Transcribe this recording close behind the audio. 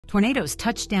Tornadoes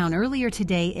touched down earlier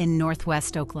today in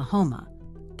northwest Oklahoma.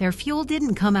 Their fuel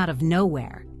didn't come out of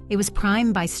nowhere. It was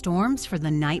primed by storms for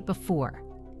the night before.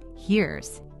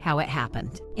 Here's how it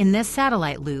happened. In this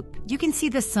satellite loop, you can see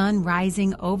the sun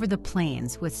rising over the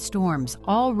plains with storms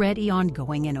already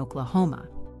ongoing in Oklahoma.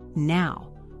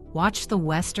 Now, watch the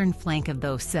western flank of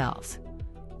those cells.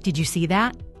 Did you see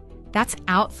that? That's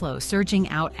outflow surging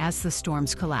out as the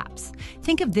storms collapse.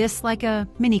 Think of this like a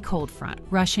mini cold front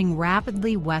rushing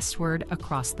rapidly westward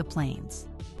across the plains.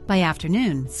 By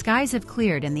afternoon, skies have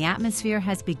cleared and the atmosphere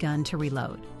has begun to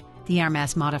reload. The air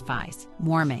mass modifies,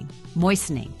 warming,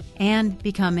 moistening, and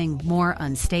becoming more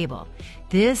unstable.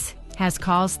 This has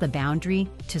caused the boundary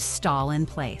to stall in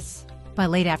place. By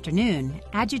late afternoon,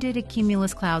 agitated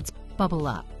cumulus clouds bubble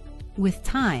up. With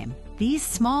time, these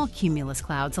small cumulus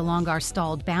clouds along our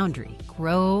stalled boundary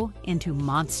grow into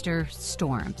monster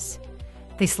storms.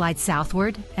 They slide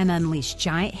southward and unleash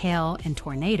giant hail and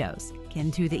tornadoes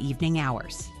into the evening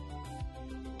hours.